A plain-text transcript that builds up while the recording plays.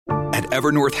At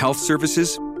Evernorth Health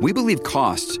Services, we believe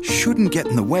costs shouldn't get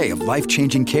in the way of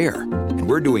life-changing care, and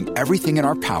we're doing everything in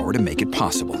our power to make it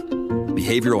possible.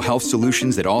 Behavioral health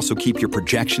solutions that also keep your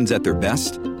projections at their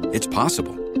best? It's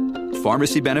possible.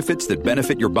 Pharmacy benefits that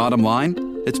benefit your bottom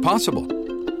line? It's possible.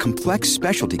 Complex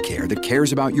specialty care that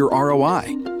cares about your ROI?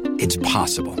 It's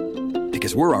possible.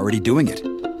 Because we're already doing it.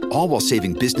 All while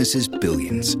saving businesses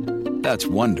billions. That's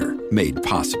Wonder made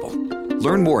possible.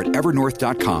 Learn more at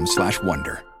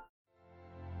evernorth.com/wonder.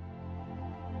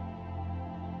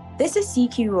 This is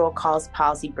CQ Roll Call's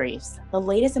Policy Briefs, the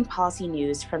latest in policy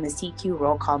news from the CQ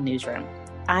Roll Call newsroom.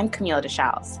 I'm Camila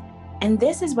Deschales, and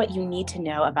this is what you need to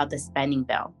know about the spending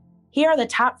bill. Here are the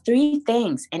top 3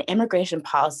 things in immigration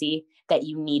policy that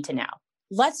you need to know.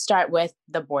 Let's start with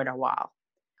the border wall.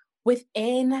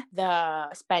 Within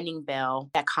the spending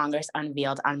bill that Congress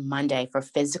unveiled on Monday for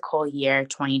fiscal year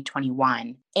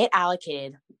 2021, it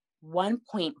allocated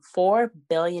 $1.4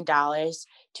 billion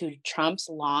to Trump's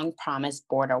long-promised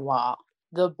border wall.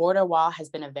 The border wall has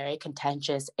been a very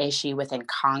contentious issue within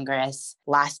Congress.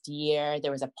 Last year, there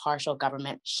was a partial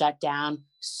government shutdown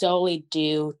solely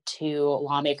due to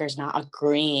lawmakers not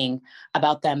agreeing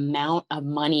about the amount of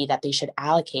money that they should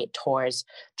allocate towards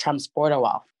Trump's border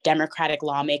wall. Democratic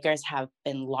lawmakers have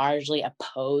been largely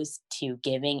opposed to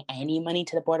giving any money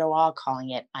to the border wall, calling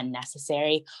it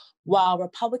unnecessary, while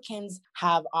Republicans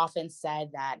have often said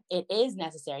that it is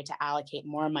necessary to allocate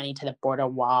more money to the border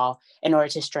wall in order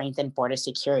to strengthen border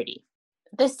security.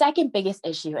 The second biggest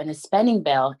issue in the spending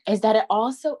bill is that it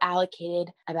also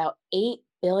allocated about $8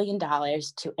 billion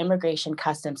to immigration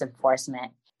customs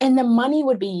enforcement, and the money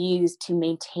would be used to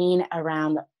maintain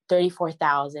around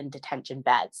 34,000 detention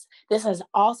beds. This has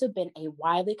also been a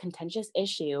widely contentious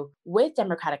issue with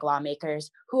Democratic lawmakers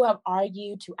who have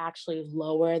argued to actually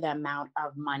lower the amount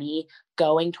of money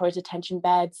going towards detention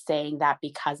beds, saying that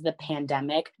because of the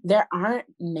pandemic, there aren't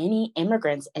many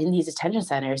immigrants in these detention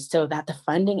centers, so that the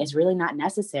funding is really not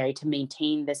necessary to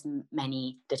maintain this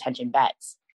many detention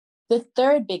beds. The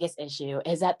third biggest issue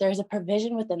is that there's a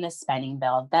provision within the spending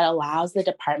bill that allows the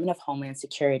Department of Homeland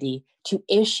Security to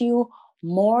issue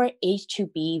more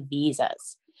H-2B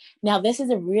visas. Now, this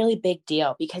is a really big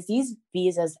deal because these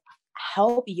visas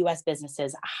help U.S.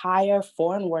 businesses hire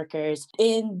foreign workers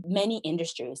in many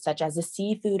industries, such as the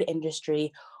seafood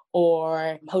industry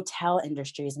or hotel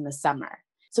industries in the summer.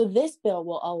 So this bill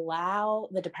will allow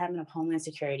the Department of Homeland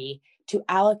Security to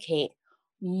allocate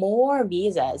more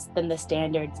visas than the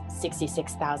standard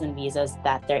 66,000 visas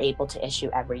that they're able to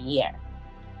issue every year.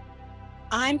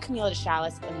 I'm Camila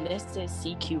Deschales, and this is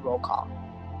CQ Roll Call.